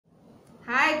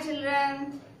Hi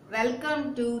children,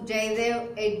 welcome to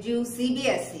Jayadev Edu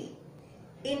Cbse.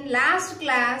 In last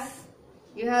class,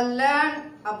 you have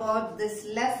learned about this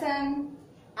lesson,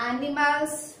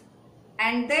 animals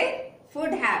and their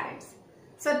food habits.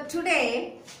 So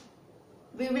today,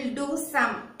 we will do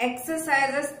some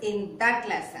exercises in that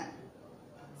lesson.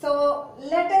 So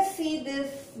let us see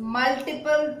this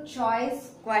multiple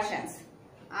choice questions.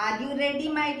 Are you ready,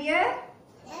 my dear?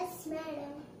 Yes,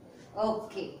 madam.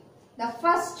 Okay. The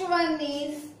first one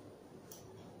is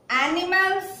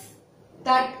animals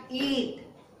that eat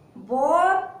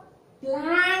both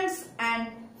plants and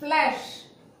flesh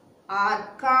are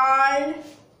called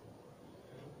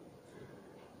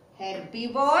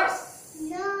herbivores,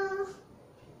 No.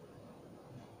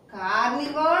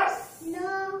 carnivores,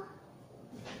 No.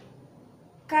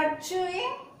 cut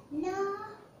chewing. No.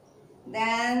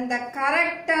 Then the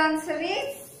correct answer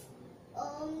is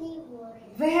Omnivore.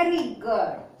 very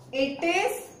good. It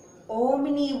is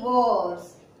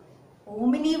omnivores.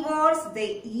 Omnivores,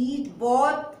 they eat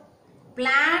both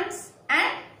plants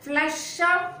and flesh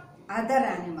of other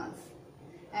animals.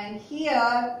 And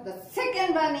here the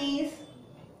second one is,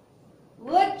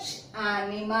 which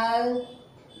animal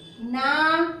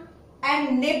gnaw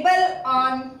and nibble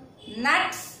on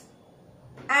nuts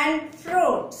and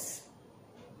fruits?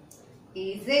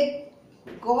 Is it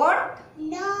goat?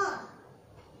 No.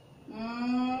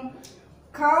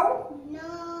 Cow?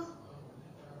 No.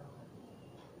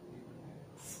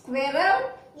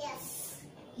 Squirrel? Yes.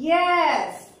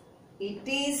 Yes, it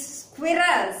is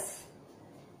squirrels.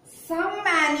 Some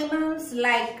animals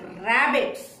like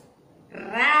rabbits,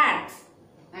 rats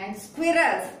and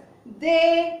squirrels,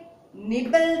 they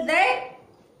nibble their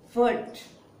food.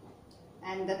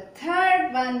 And the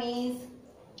third one is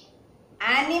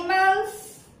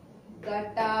animals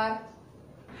that are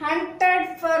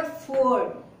hunted for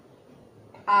food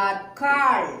are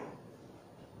called.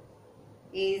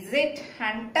 Is it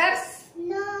hunters?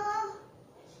 No.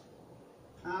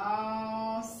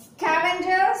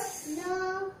 Scavengers?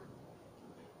 No.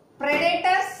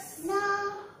 Predators?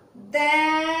 No.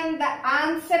 Then the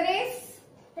answer is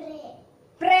Prey.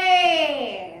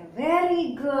 prey.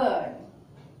 Very good.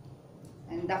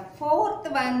 And the fourth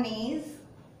one is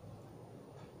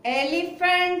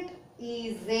elephant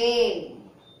is a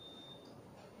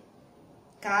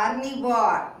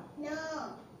carnivore.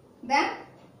 No. Then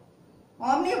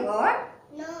omnivore.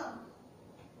 No.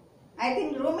 I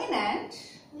think ruminant.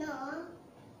 No.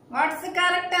 What's the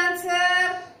correct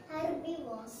answer?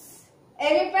 Herbivores.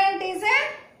 Elephant is a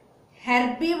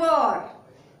herbivore.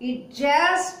 It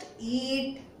just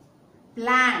eat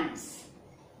plants.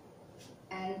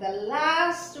 And the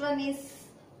last one is,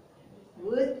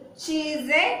 which is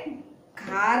a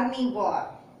carnivore?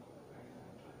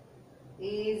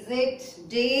 Is it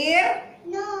deer?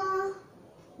 No.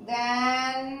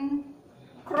 Then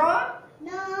crow?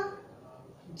 No.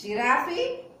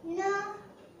 Giraffe? No.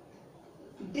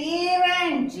 Deer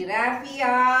and giraffe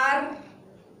are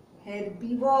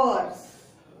herbivores,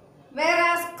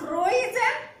 whereas crow is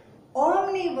an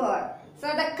omnivore. So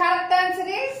the correct answer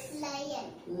is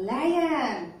Lion.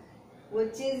 lion,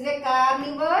 which is a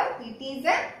carnivore. It is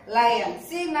a lion.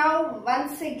 See, now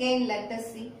once again let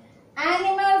us see.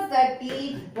 Animals that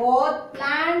eat both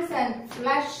plants and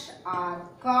flesh are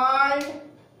called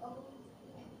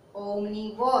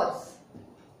omnivores.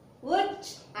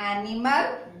 Which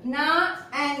animal gnaw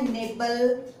and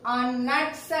nibble on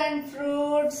nuts and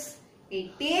fruits?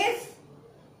 It is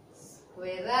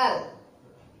squirrel.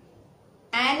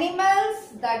 Animals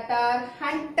that are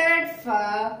hunted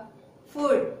for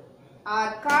food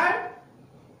are called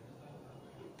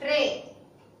prey.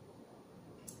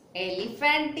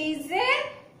 Elephant is a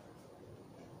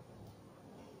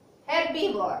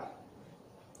herbivore.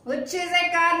 Which is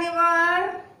a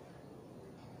carnivore?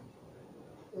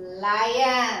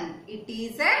 Lion. It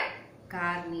is a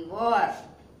carnivore.